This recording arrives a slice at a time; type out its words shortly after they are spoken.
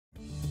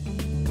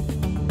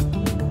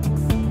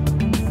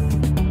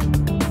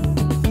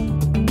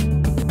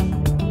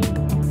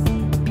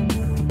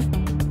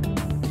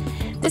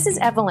this is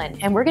Evelyn,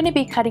 and we're going to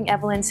be cutting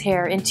Evelyn's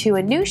hair into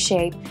a new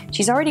shape.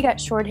 She's already got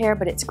short hair,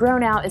 but it's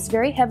grown out. It's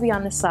very heavy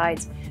on the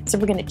sides. So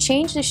we're going to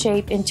change the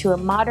shape into a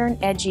modern,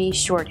 edgy,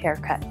 short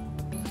haircut.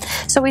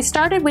 So we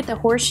started with the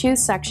horseshoe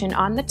section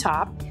on the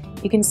top.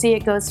 You can see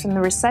it goes from the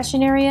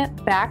recession area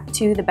back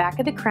to the back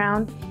of the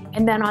crown,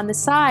 and then on the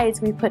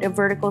sides we put a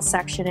vertical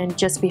section in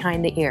just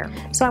behind the ear.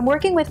 So I'm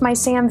working with my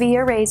Sam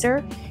Villa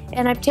razor,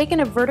 and I've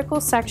taken a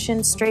vertical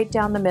section straight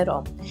down the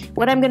middle.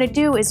 What I'm going to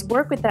do is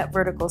work with that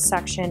vertical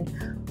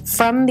section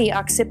from the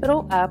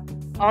occipital up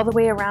all the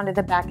way around to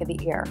the back of the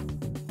ear,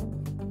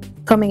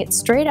 combing it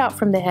straight out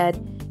from the head,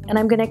 and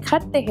I'm going to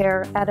cut the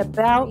hair at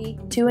about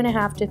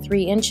 2.5 to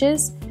 3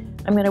 inches.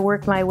 I'm going to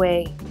work my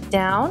way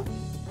down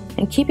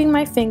and keeping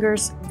my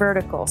fingers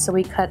vertical, so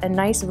we cut a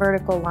nice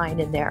vertical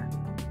line in there.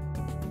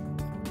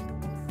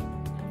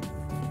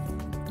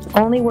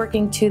 Only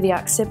working to the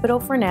occipital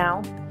for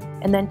now,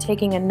 and then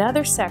taking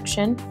another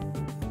section.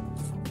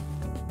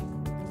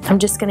 I'm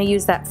just going to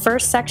use that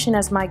first section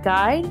as my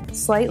guide,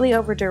 slightly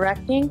over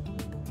directing,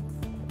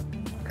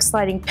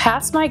 sliding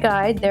past my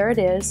guide, there it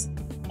is,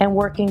 and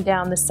working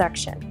down the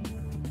section.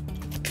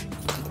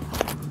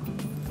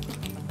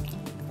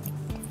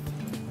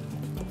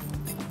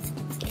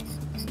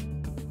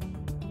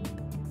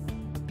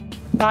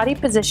 Body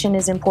position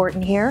is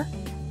important here,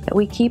 that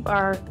we keep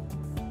our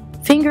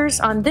fingers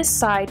on this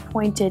side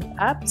pointed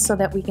up so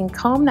that we can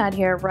comb that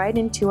hair right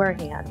into our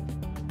hand.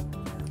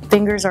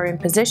 Fingers are in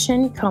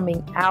position,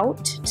 combing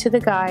out to the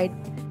guide,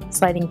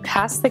 sliding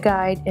past the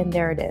guide, and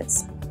there it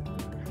is.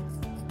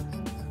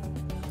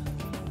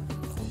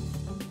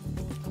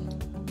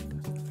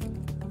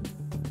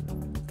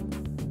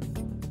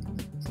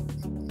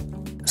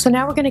 So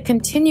now we're going to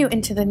continue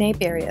into the nape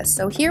area.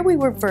 So here we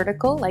were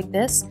vertical like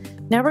this.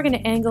 Now we're going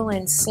to angle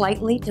in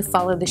slightly to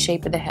follow the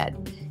shape of the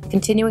head,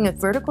 continuing with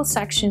vertical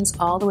sections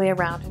all the way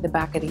around to the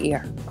back of the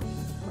ear.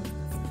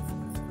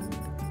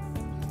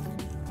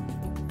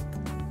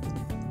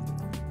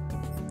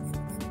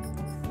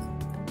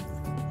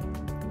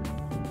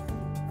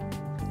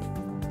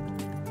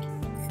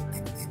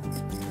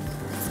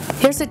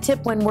 Here's a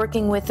tip when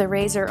working with the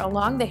razor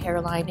along the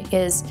hairline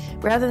is,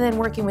 rather than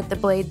working with the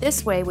blade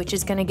this way, which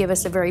is going to give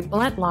us a very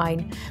blunt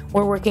line,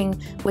 we're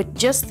working with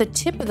just the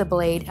tip of the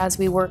blade as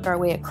we work our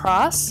way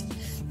across,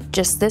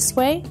 just this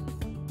way,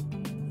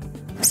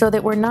 so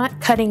that we're not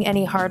cutting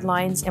any hard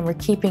lines and we're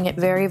keeping it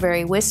very,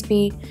 very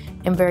wispy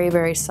and very,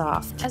 very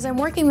soft. As I'm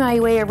working my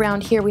way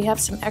around here, we have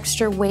some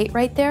extra weight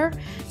right there.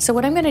 So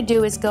what I'm going to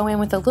do is go in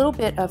with a little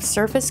bit of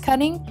surface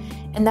cutting,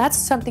 and that's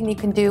something you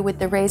can do with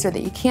the razor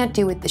that you can't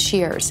do with the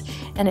shears.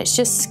 And it's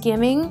just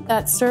skimming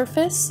that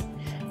surface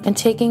and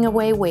taking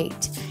away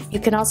weight. You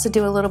can also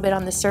do a little bit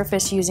on the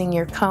surface using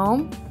your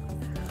comb.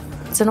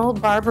 It's an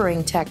old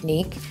barbering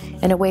technique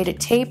and a way to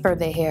taper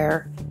the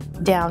hair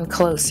down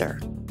closer.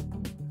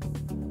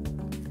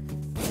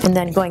 And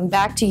then going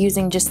back to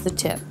using just the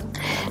tip.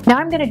 Now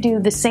I'm going to do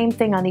the same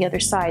thing on the other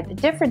side. The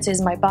difference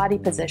is my body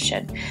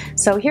position.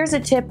 So here's a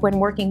tip when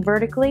working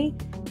vertically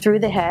through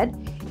the head,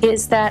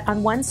 is that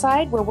on one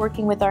side we're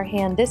working with our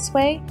hand this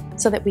way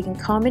so that we can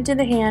comb into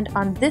the hand.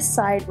 On this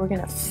side we're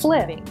going to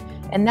flip,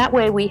 and that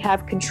way we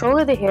have control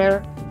of the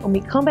hair. When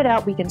we comb it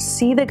out, we can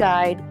see the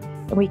guide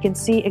and we can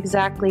see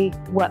exactly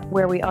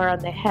where we are on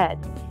the head.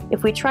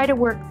 If we try to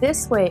work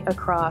this way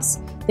across,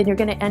 then you're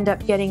going to end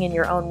up getting in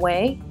your own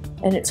way,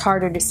 and it's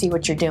harder to see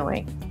what you're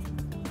doing.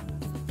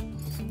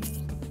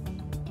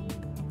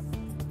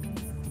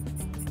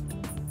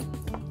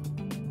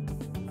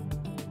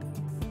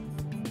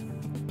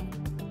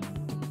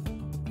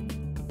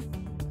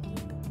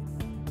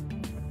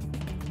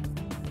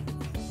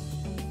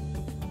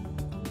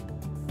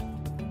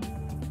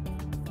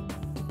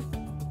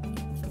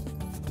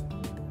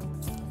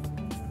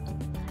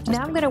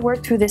 Now I'm going to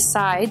work through the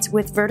sides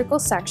with vertical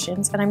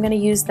sections, and I'm going to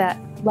use that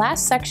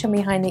last section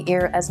behind the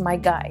ear as my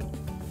guide.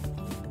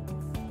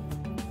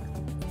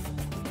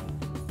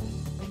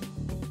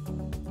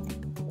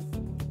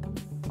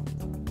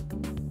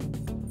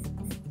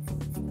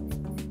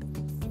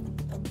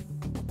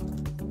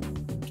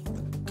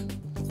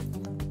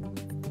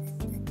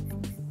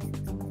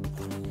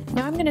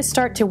 Now I'm going to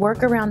start to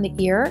work around the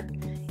ear,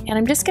 and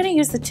I'm just going to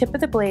use the tip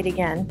of the blade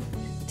again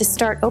to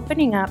start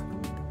opening up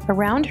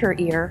around her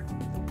ear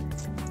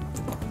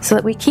so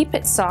that we keep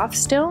it soft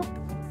still,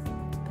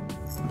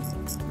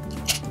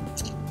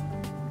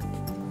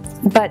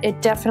 but it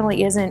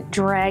definitely isn't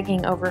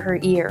dragging over her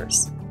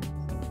ears.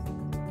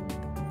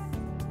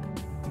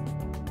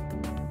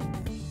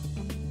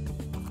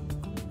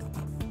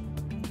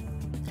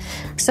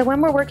 So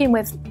when we're working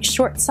with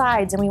short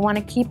sides and we want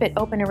to keep it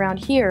open around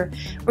here,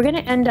 we're going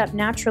to end up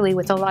naturally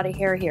with a lot of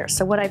hair here.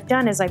 So what I've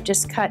done is I've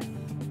just cut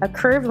a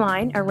curved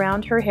line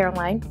around her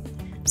hairline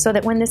so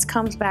that when this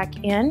comes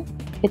back in,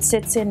 it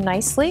sits in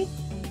nicely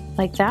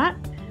like that.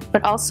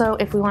 But also,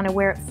 if we want to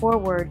wear it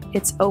forward,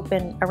 it's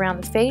open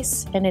around the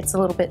face and it's a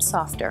little bit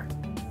softer.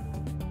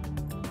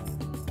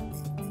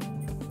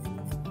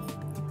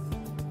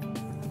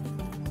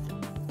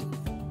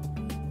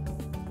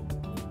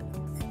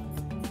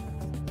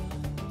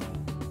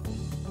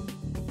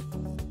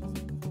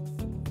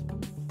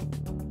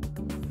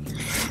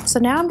 So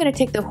now I'm going to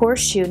take the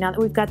horseshoe, now that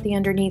we've got the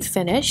underneath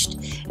finished,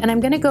 and I'm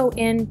going to go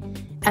in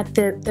at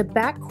the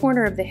back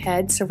corner of the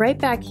head, so right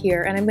back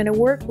here, and I'm going to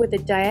work with a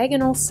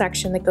diagonal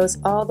section that goes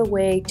all the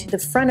way to the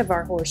front of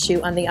our horseshoe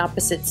on the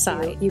opposite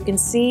side. You can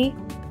see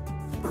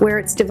where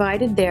it's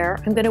divided there.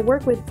 I'm going to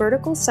work with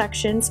vertical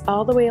sections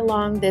all the way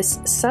along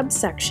this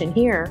subsection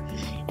here,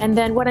 and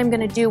then what I'm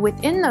going to do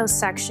within those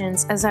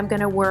sections is I'm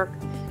going to work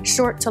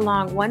short to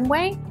long one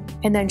way,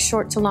 and then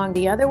short to long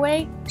the other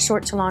way,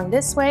 short to long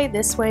this way,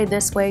 this way,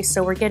 this way,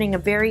 so we're getting a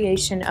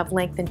variation of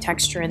length and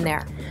texture in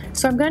there.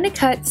 So I'm going to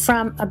cut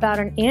from about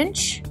 1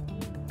 inch,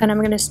 and I'm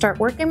going to start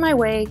working my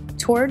way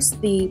towards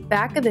the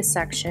back of the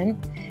section,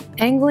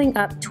 angling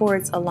up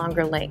towards a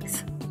longer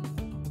length.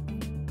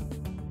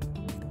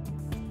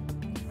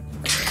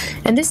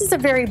 And this is a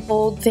very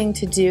bold thing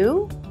to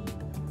do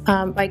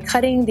by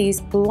cutting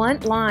these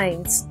blunt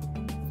lines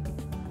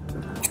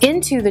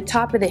into the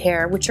top of the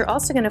hair, which are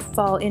also going to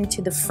fall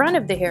into the front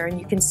of the hair, and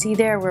you can see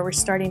there where we're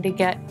starting to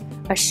get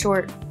a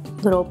short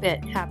little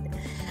bit happen.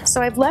 So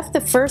I've left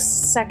the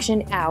first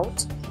section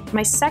out.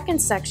 My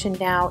second section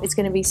now is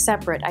going to be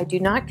separate. I do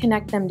not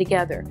connect them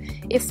together.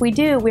 If we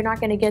do, we're not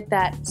going to get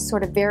that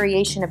sort of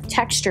variation of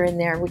texture in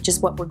there, which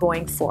is what we're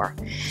going for.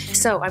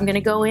 So I'm going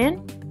to go in,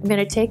 I'm going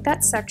to take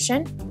that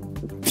section,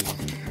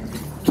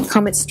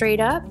 comb it straight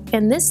up,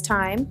 and this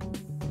time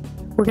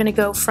we're going to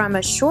go from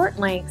a short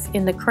length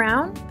in the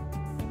crown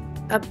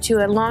up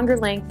to a longer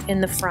length in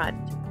the front.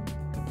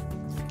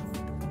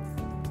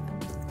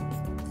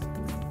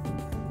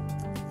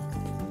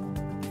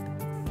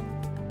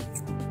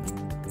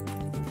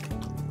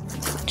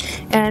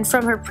 And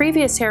from her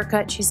previous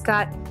haircut, she's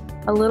got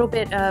a little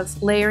bit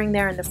of layering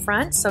there in the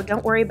front, so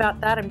don't worry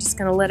about that. I'm just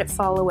going to let it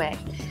fall away.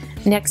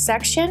 Next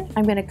section,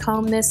 I'm going to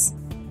comb this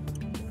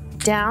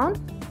down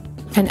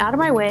and out of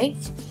my way,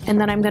 and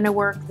then I'm going to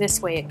work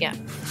this way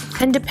again.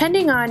 And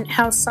depending on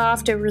how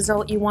soft a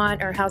result you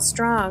want or how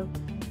strong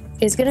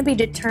is going to be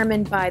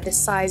determined by the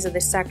size of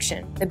the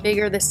section. The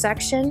bigger the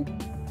section,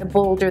 the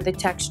bolder the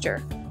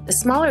texture. The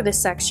smaller the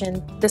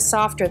section, the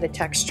softer the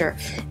texture.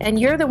 And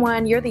you're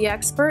the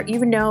expert,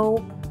 you know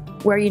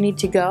where you need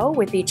to go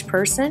with each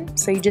person,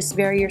 so you just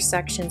vary your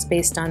sections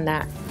based on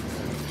that.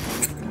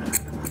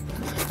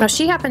 Now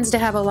she happens to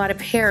have a lot of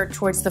hair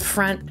towards the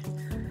front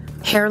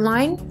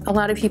hairline. A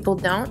lot of people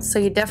don't, so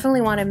you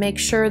definitely want to make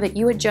sure that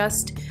you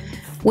adjust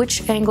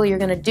which angle you're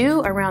going to do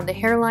around the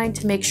hairline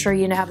to make sure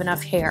you have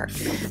enough hair.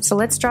 So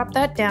let's drop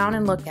that down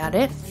and look at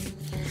it.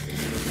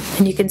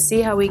 And you can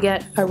see how we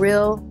get a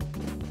real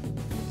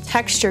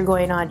texture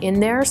going on in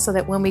there, so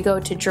that when we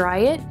go to dry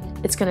it,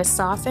 it's going to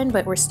soften,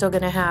 but we're still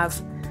going to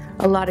have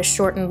a lot of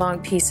short and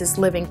long pieces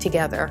living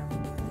together.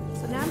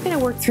 So now I'm going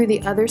to work through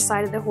the other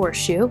side of the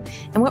horseshoe,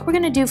 and what we're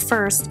going to do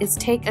first is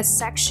take a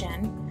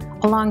section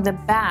along the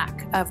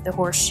back of the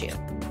horseshoe.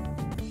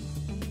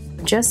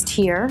 Just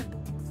here.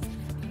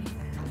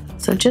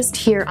 So just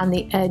here on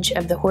the edge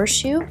of the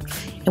horseshoe,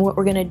 and what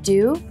we're going to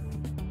do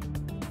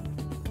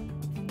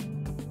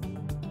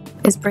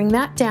is bring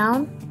that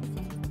down,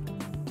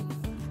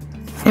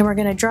 and we're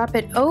going to drop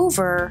it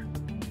over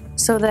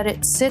so that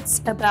it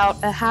sits about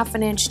a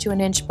 ½ inch to 1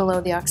 inch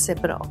below the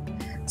occipital.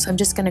 So I'm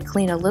just going to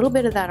clean a little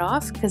bit of that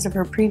off because of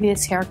her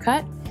previous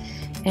haircut,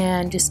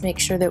 and just make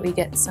sure that we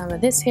get some of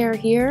this hair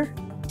here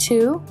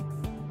too.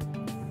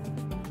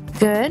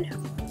 Good.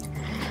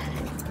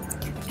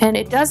 And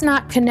it does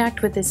not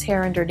connect with this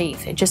hair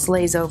underneath, it just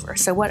lays over.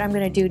 So what I'm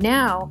going to do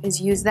now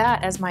is use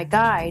that as my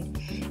guide,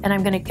 and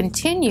I'm going to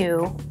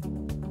continue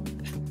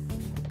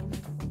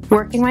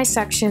working my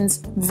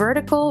sections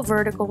vertical,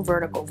 vertical,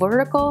 vertical,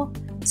 vertical.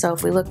 So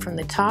if we look from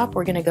the top,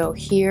 we're going to go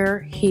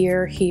here,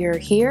 here, here,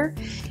 here.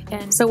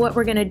 And so what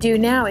we're going to do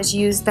now is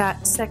use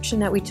that section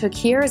that we took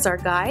here as our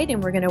guide,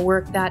 and we're going to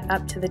work that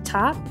up to the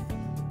top,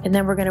 and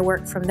then we're going to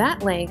work from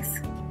that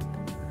length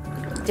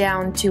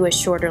down to a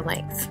shorter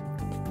length.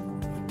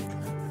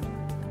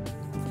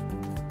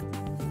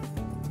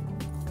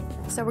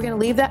 So we're going to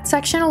leave that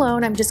section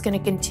alone. I'm just going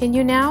to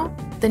continue now.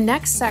 The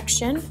next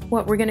section,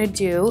 what we're going to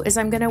do is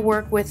I'm going to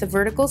work with the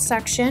vertical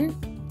section.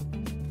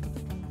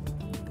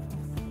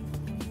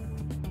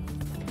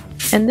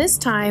 And this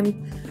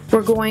time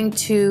we're going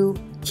to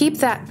keep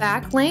that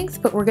back length,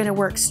 but we're going to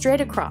work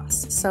straight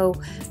across. So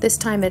this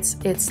time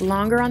it's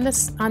longer on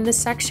this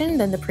section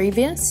than the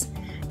previous,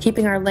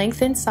 keeping our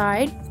length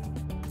inside.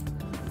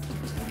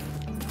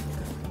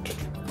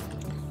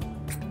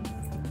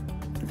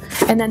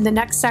 And then the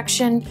next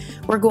section,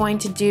 we're going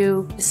to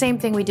do the same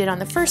thing we did on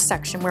the first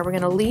section, where we're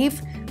going to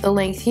leave the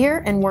length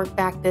here and work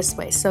back this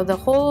way. So the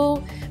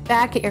whole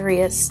back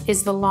area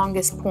is the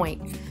longest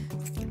point.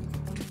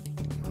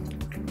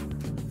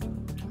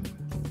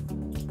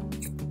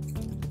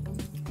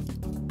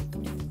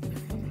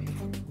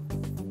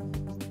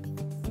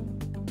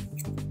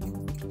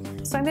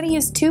 So I'm going to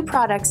use 2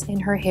 products in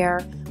her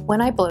hair when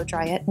I blow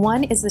dry it.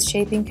 One is the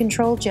Shaping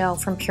Control Gel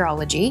from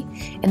Pureology,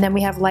 and then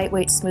we have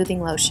Lightweight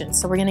Smoothing Lotion.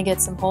 So we're going to get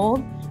some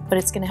hold, but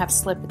it's going to have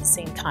slip at the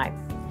same time.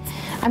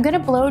 I'm going to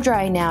blow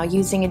dry now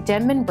using a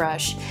Denman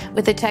brush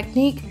with a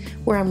technique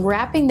where I'm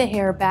wrapping the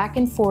hair back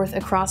and forth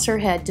across her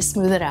head to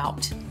smooth it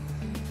out.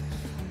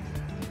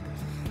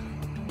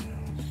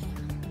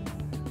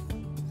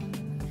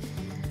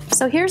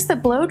 So here's the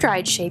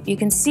blow-dried shape. You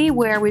can see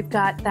where we've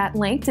got that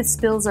length that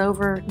spills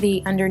over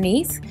the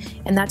underneath,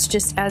 and that's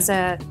just as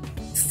a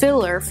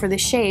filler for the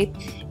shape.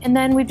 And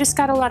then we've just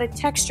got a lot of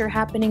texture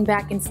happening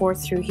back and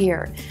forth through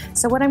here.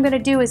 So what I'm going to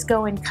do is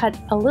go and cut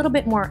a little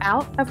bit more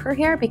out of her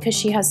hair because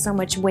she has so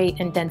much weight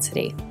and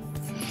density.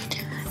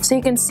 So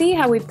you can see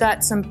how we've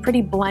got some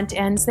pretty blunt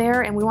ends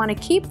there, and we want to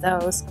keep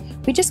those.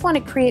 We just want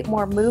to create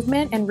more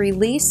movement and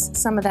release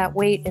some of that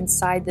weight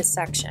inside this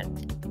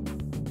section.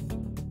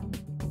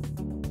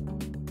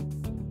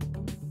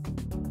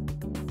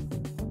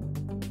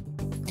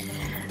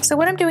 So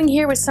what I'm doing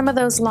here with some of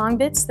those long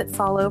bits that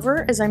fall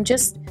over is I'm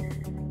just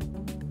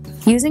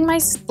using my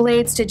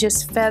blades to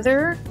just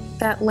feather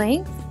that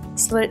length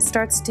so that it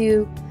starts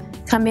to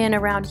come in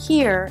around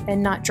here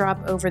and not drop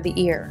over the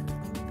ear.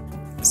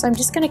 So I'm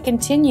just going to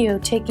continue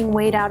taking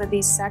weight out of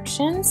these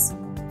sections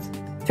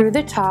through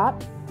the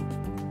top.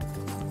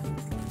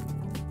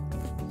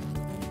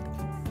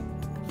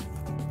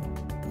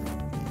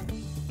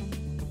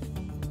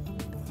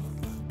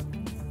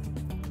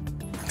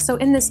 So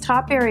in this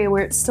top area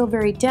where it's still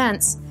very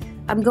dense,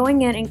 I'm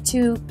going in and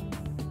to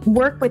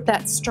work with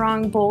that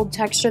strong, bold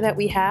texture that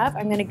we have,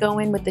 I'm going to go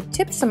in with the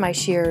tips of my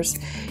shears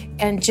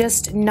and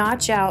just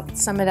notch out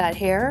some of that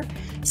hair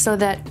so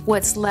that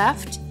what's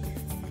left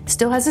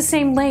still has the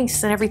same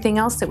lengths and everything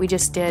else that we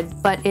just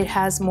did, but it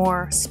has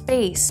more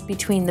space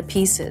between the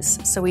pieces,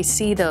 so we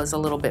see those a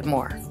little bit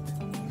more.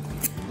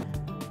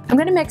 I'm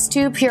going to mix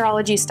two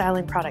Pureology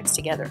styling products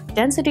together,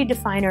 Density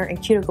Definer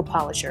and Cuticle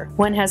Polisher.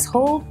 One has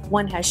hold,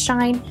 one has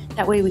shine,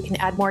 that way we can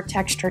add more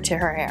texture to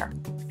her hair.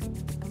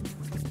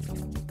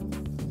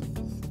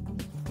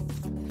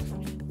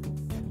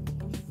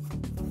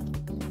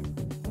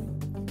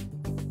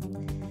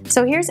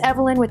 So here's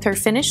Evelyn with her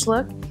finished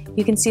look.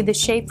 You can see the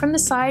shape from the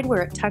side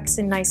where it tucks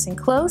in nice and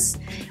close.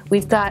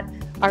 We've got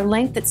our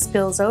length that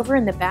spills over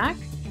in the back,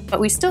 but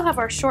we still have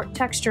our short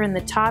texture in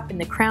the top and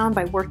the crown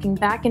by working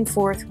back and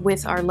forth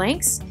with our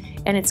lengths,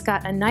 and it's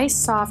got a nice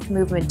soft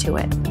movement to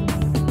it.